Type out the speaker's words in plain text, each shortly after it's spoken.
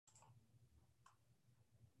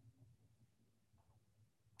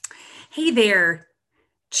Hey there,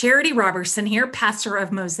 Charity Robertson here, pastor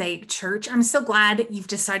of Mosaic Church. I'm so glad you've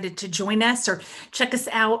decided to join us or check us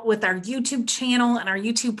out with our YouTube channel and our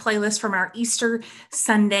YouTube playlist from our Easter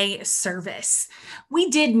Sunday service. We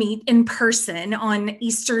did meet in person on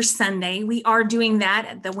Easter Sunday. We are doing that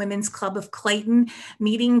at the Women's Club of Clayton,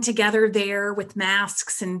 meeting together there with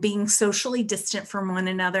masks and being socially distant from one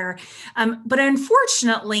another. But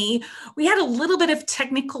unfortunately, we had a little bit of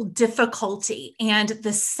technical difficulty and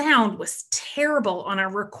the sound was terrible on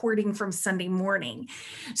our recording from Sunday morning.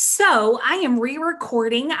 So I am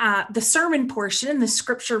re-recording the sermon portion, the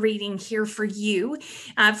scripture reading here for you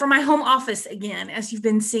from my home office again, as you've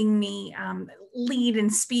been seeing me lead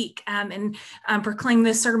and speak and proclaim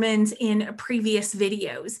the sermons in previous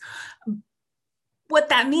videos. What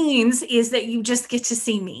that means is that you just get to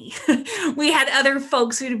see me. We had other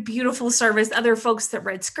folks who did a beautiful service, other folks that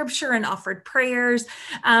read scripture and offered prayers,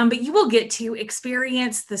 but you will get to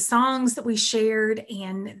experience the songs that we shared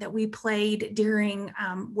and that we played during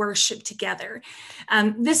worship together.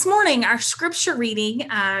 This morning, our scripture reading,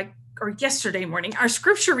 or yesterday morning, our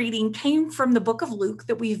scripture reading came from the book of Luke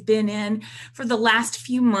that we've been in for the last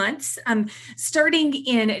few months, starting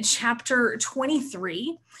in chapter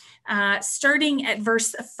 23. Starting at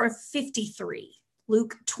verse 53,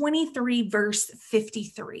 Luke 23, verse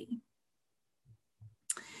 53.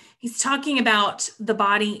 He's talking about the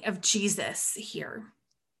body of Jesus here.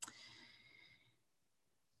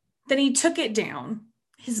 Then he took it down,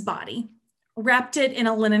 his body, wrapped it in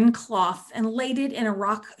a linen cloth, and laid it in a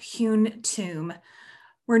rock-hewn tomb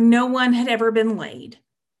where no one had ever been laid.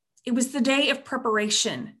 It was the day of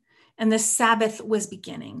preparation, and the Sabbath was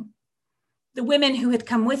beginning. The women who had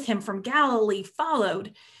come with him from Galilee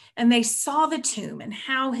followed, and they saw the tomb and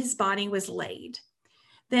how his body was laid.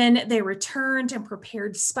 Then they returned and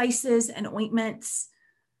prepared spices and ointments.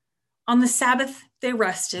 On the Sabbath, they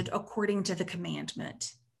rested according to the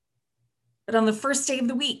commandment. But on the first day of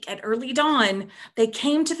the week, at early dawn, they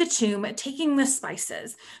came to the tomb, taking the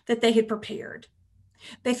spices that they had prepared.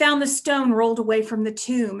 They found the stone rolled away from the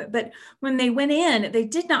tomb, but when they went in, they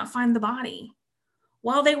did not find the body.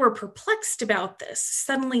 While they were perplexed about this,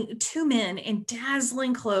 suddenly two men in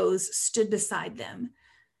dazzling clothes stood beside them.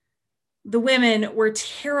 The women were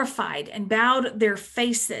terrified and bowed their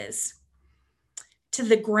faces to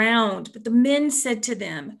the ground, but the men said to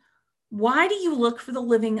them, "Why do you look for the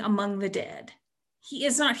living among the dead? He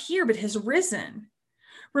is not here, but has risen.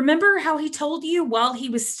 Remember how he told you while he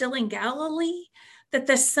was still in Galilee that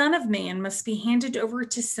the Son of Man must be handed over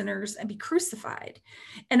to sinners and be crucified,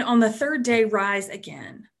 and on the third day rise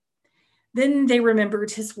again." Then they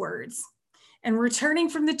remembered his words, and returning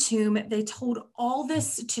from the tomb, they told all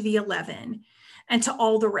this to the 11 and to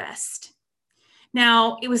all the rest.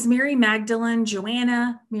 Now it was Mary Magdalene,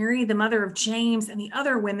 Joanna, Mary, the mother of James, and the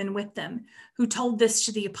other women with them who told this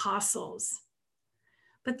to the apostles.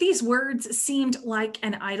 But these words seemed like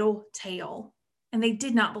an idle tale, and they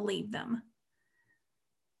did not believe them.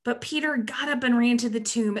 But Peter got up and ran to the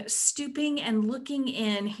tomb. Stooping and looking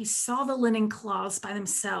in, he saw the linen cloths by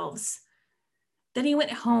themselves. Then he went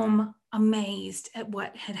home amazed at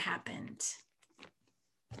what had happened.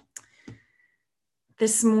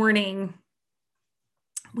 This morning,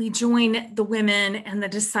 we join the women and the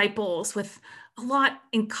disciples with a lot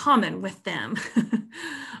in common with them,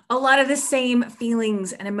 a lot of the same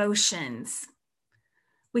feelings and emotions.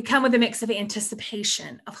 We come with a mix of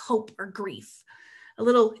anticipation, of hope or grief, a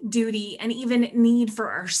little duty, and even need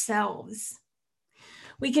for ourselves.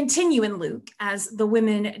 We continue in Luke as the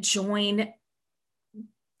women join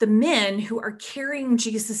the men who are carrying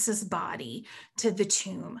Jesus's body to the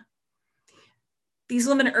tomb. These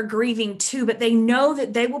women are grieving too, but they know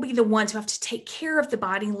that they will be the ones who have to take care of the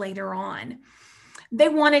body later on. They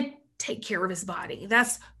want to take care of his body.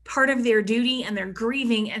 That's part of their duty, and they're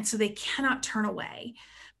grieving, and so they cannot turn away,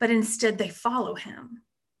 but instead they follow him.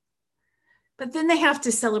 But then they have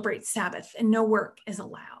to celebrate Sabbath, and no work is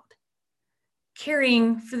allowed.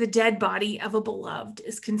 Caring for the dead body of a beloved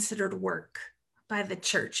is considered work by the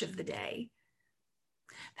church of the day.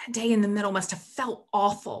 That day in the middle must have felt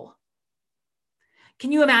awful.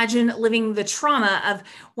 Can you imagine living the trauma of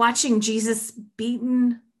watching Jesus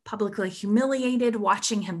beaten, publicly humiliated,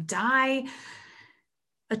 watching him die,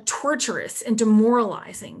 a torturous and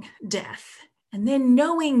demoralizing death? And then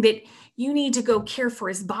knowing that you need to go care for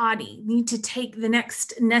his body, need to take the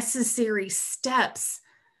next necessary steps,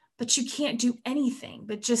 but you can't do anything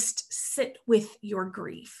but just sit with your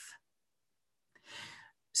grief.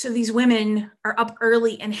 So these women are up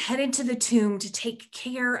early and headed to the tomb to take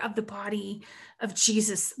care of the body of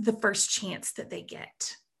Jesus the first chance that they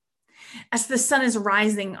get. As the sun is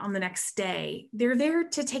rising on the next day, they're there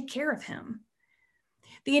to take care of him.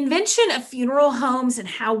 The invention of funeral homes and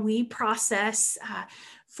how we process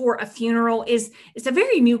for a funeral is a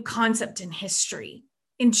very new concept in history.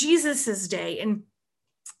 In Jesus's day, and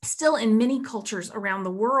still in many cultures around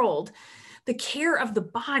the world, the care of the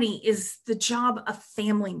body is the job of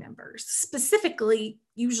family members, specifically,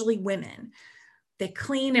 usually women. They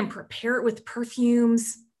clean and prepare it with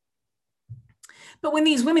perfumes. But when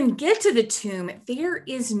these women get to the tomb, there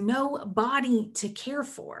is no body to care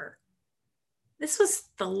for. This was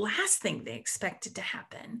the last thing they expected to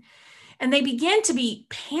happen. And they began to be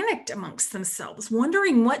panicked amongst themselves,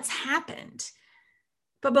 wondering what's happened.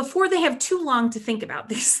 But before they have too long to think about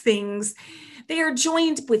these things, they are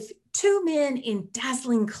joined with two men in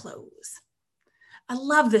dazzling clothes. I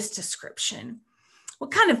love this description.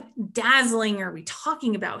 What kind of dazzling are we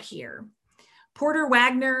talking about here? Porter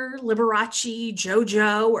Wagner, Liberace,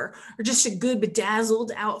 JoJo, or just a good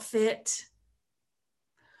bedazzled outfit?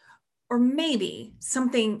 Or maybe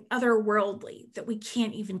something otherworldly that we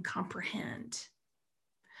can't even comprehend.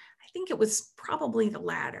 I think it was probably the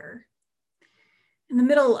latter. In the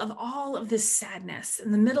middle of all of this sadness,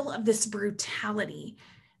 in the middle of this brutality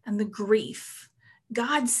and the grief,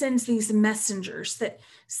 God sends these messengers that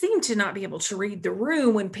seem to not be able to read the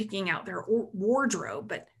room when picking out their wardrobe,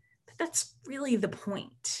 but that's really the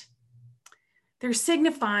point. They're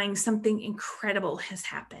signifying something incredible has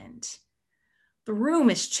happened. The room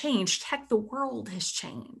has changed. Heck, the world has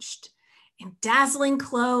changed. And dazzling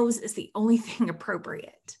clothes is the only thing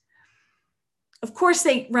appropriate. Of course,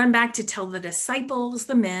 they run back to tell the disciples,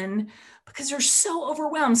 the men, because they're so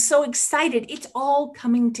overwhelmed, so excited. It's all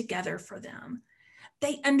coming together for them.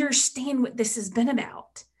 They understand what this has been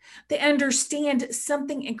about. They understand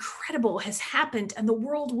something incredible has happened and the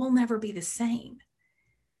world will never be the same.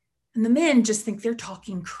 And the men just think they're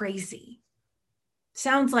talking crazy.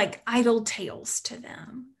 Sounds like idle tales to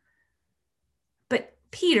them. But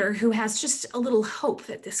Peter, who has just a little hope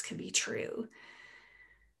that this could be true,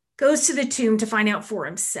 goes to the tomb to find out for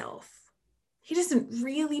himself. He doesn't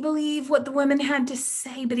really believe what the women had to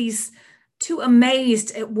say, but he's too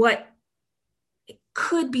amazed at what it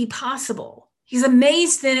could be possible. He's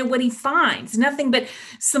amazed then at what he finds, nothing but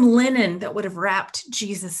some linen that would have wrapped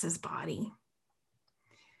Jesus's body.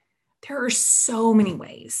 There are so many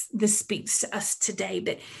ways this speaks to us today,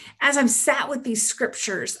 but as I'm sat with these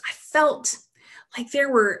scriptures, I felt like there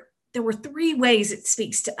were three ways it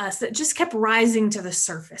speaks to us that just kept rising to the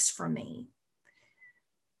surface for me.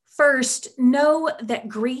 First, know that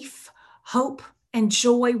grief, hope, and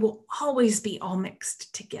joy will always be all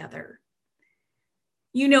mixed together.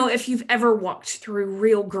 You know, if you've ever walked through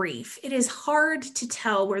real grief, it is hard to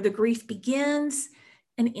tell where the grief begins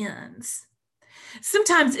and ends.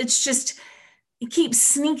 Sometimes it keeps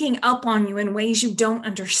sneaking up on you in ways you don't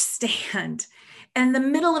understand. And in the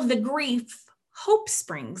middle of the grief, hope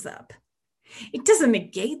springs up. It doesn't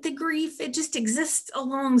negate the grief, it just exists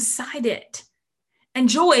alongside it. And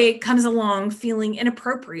joy comes along feeling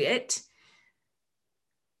inappropriate.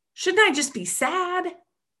 Shouldn't I just be sad?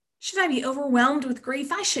 Should I be overwhelmed with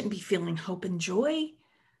grief? I shouldn't be feeling hope and joy.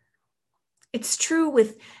 It's true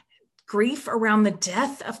with grief around the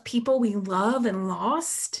death of people we love and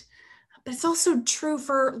lost, but it's also true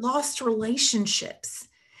for lost relationships.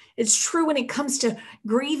 It's true when it comes to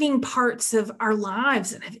grieving parts of our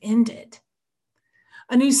lives that have ended.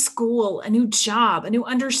 A new school, a new job, a new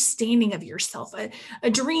understanding of yourself, a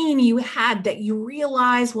dream you had that you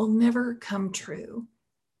realize will never come true,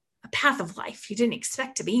 a path of life you didn't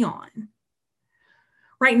expect to be on.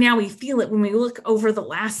 Right now, we feel it when we look over the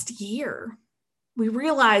last year. We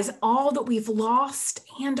realize all that we've lost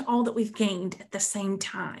and all that we've gained at the same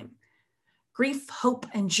time. Grief, hope,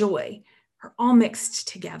 and joy are all mixed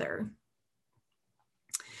together.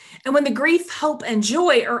 And when the grief, hope, and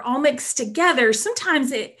joy are all mixed together,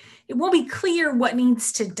 sometimes it won't be clear what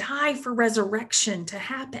needs to die for resurrection to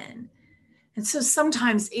happen. And so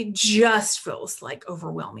sometimes it just feels like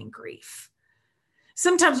overwhelming grief.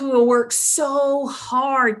 Sometimes we will work so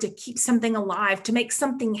hard to keep something alive, to make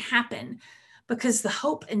something happen, because the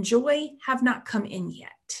hope and joy have not come in yet.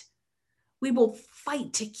 We will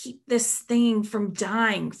fight to keep this thing from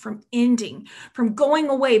dying, from ending, from going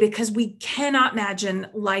away, because we cannot imagine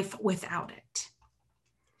life without it.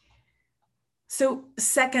 So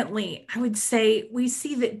secondly, I would say we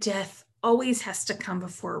see that death always has to come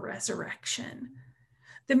before resurrection.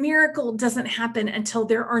 The miracle doesn't happen until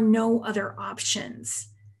there are no other options.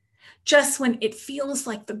 Just when it feels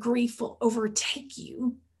like the grief will overtake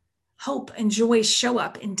you, hope and joy show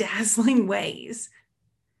up in dazzling ways.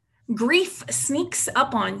 Grief sneaks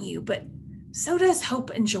up on you, but So does hope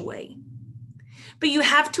and joy. But you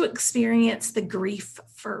have to experience the grief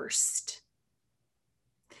first.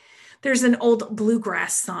 There's an old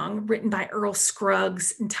bluegrass song written by Earl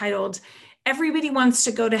Scruggs entitled, "Everybody Wants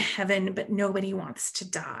to Go to Heaven, but Nobody Wants to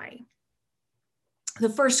Die." The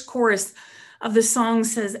first chorus of the song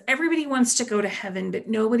says, "Everybody wants to go to heaven, but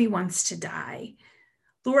nobody wants to die.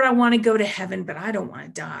 Lord, I want to go to heaven, but I don't want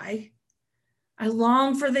to die. I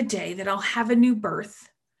long for the day that I'll have a new birth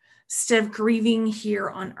instead of grieving here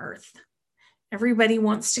on earth. Everybody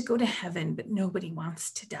wants to go to heaven, but nobody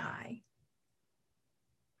wants to die."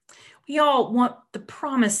 We all want the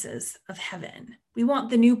promises of heaven. We want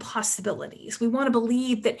the new possibilities. We want to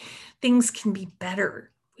believe that things can be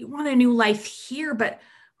better. We want a new life here, but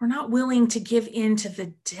we're not willing to give in to the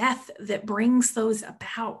death that brings those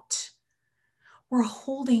about. We're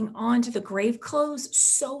holding on to the grave clothes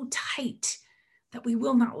so tight that we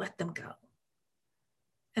will not let them go.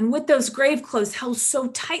 And with those grave clothes held so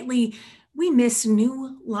tightly, we miss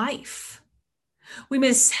new life. We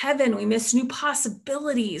miss heaven. We miss new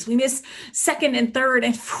possibilities. We miss second and third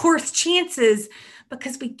and fourth chances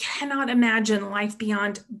because we cannot imagine life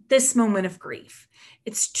beyond this moment of grief.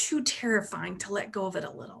 It's too terrifying to let go of it a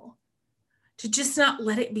little, to just not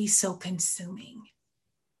let it be so consuming.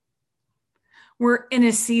 We're in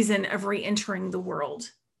a season of re-entering the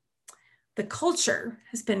world. The culture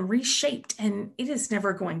has been reshaped and it is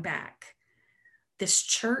never going back. This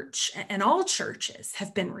church and all churches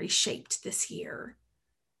have been reshaped this year.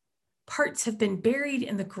 Parts have been buried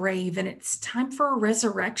in the grave and it's time for a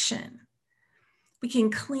resurrection. We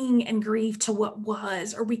can cling and grieve to what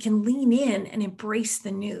was, or we can lean in and embrace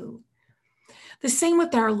the new. The same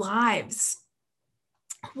with our lives.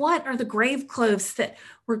 What are the grave clothes that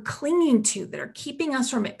we're clinging to that are keeping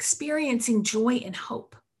us from experiencing joy and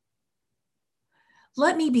hope?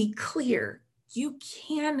 Let me be clear, you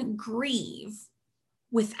can grieve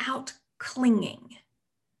without clinging.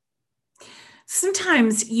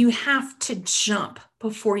 Sometimes you have to jump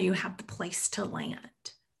before you have the place to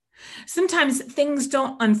land. Sometimes things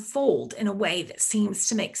don't unfold in a way that seems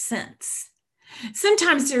to make sense.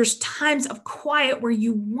 Sometimes there's times of quiet where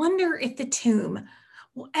you wonder if the tomb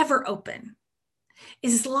will ever open.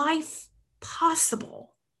 Is life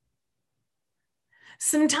possible?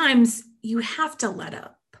 Sometimes you have to let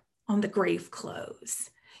up on the grave clothes.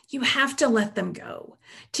 You have to let them go,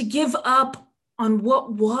 to give up on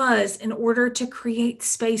what was in order to create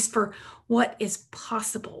space for what is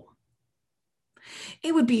possible.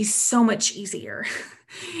 It would be so much easier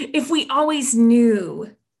if we always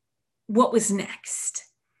knew what was next.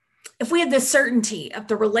 If we had the certainty of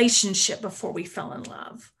the relationship before we fell in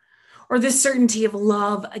love, or the certainty of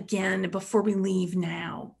love again before we leave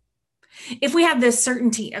now. If we have the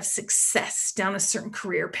certainty of success down a certain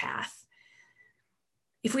career path,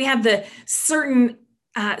 if we have the certainty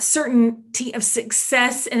of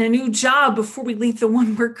success in a new job before we leave the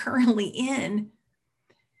one we're currently in.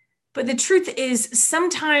 But the truth is,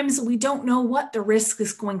 sometimes we don't know what the risk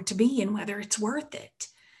is going to be and whether it's worth it.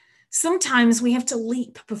 Sometimes we have to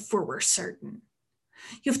leap before we're certain.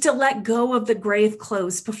 You have to let go of the grave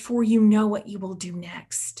clothes before you know what you will do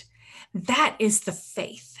next. That is the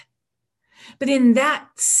faith. But in that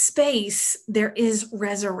space, there is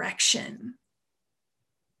resurrection.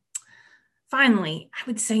 Finally, I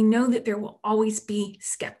would say know that there will always be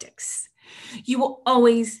skeptics. You will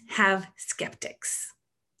always have skeptics.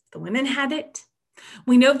 The women had it.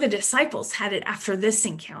 We know the disciples had it after this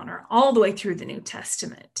encounter, all the way through the New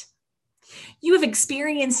Testament. You have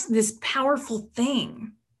experienced this powerful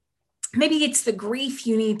thing. Maybe it's the grief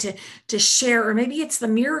you need to share, or maybe it's the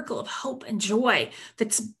miracle of hope and joy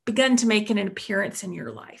that's begun to make an appearance in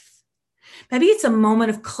your life. Maybe it's a moment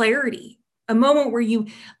of clarity, a moment where you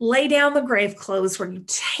lay down the grave clothes, where you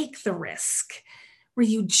take the risk, where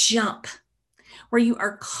you jump, where you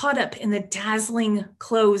are caught up in the dazzling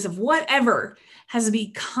clothes of whatever has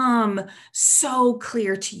become so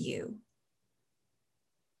clear to you.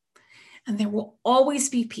 And there will always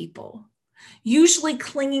be people, usually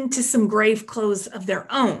clinging to some grave clothes of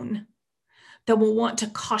their own, that will want to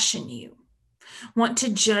caution you, want to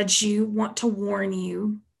judge you, want to warn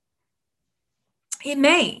you. It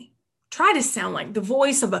may try to sound like the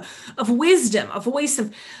voice of wisdom, a voice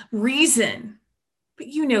of reason, but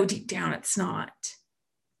you know deep down it's not.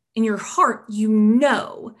 In your heart, you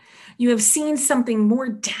know you have seen something more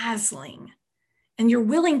dazzling, and you're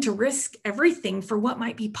willing to risk everything for what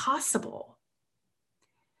might be possible.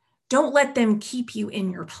 Don't let them keep you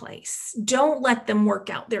in your place. Don't let them work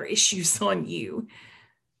out their issues on you.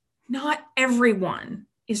 Not everyone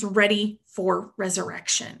is ready for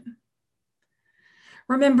resurrection.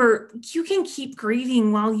 Remember, you can keep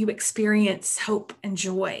grieving while you experience hope and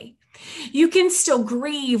joy. You can still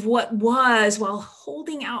grieve what was while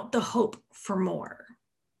holding out the hope for more,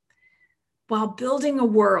 while building a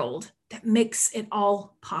world that makes it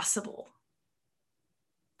all possible.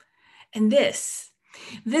 And this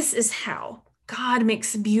is how God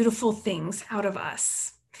makes beautiful things out of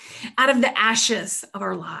us, out of the ashes of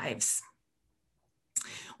our lives.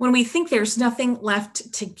 When we think there's nothing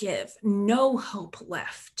left to give, no hope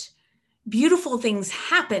left, beautiful things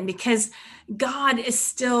happen because God is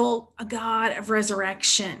still a God of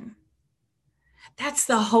resurrection. That's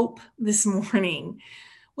the hope this morning.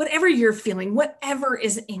 Whatever you're feeling, whatever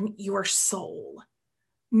is in your soul,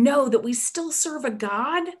 know that we still serve a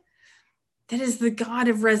God that is the God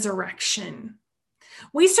of resurrection.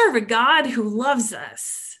 We serve a God who loves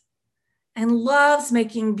us and loves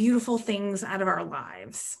making beautiful things out of our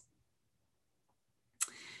lives,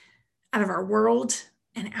 out of our world,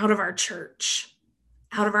 and out of our church,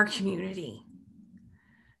 out of our community.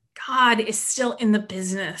 God is still in the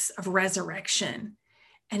business of resurrection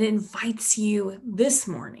and invites you this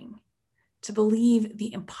morning to believe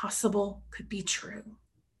the impossible could be true.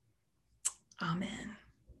 Amen.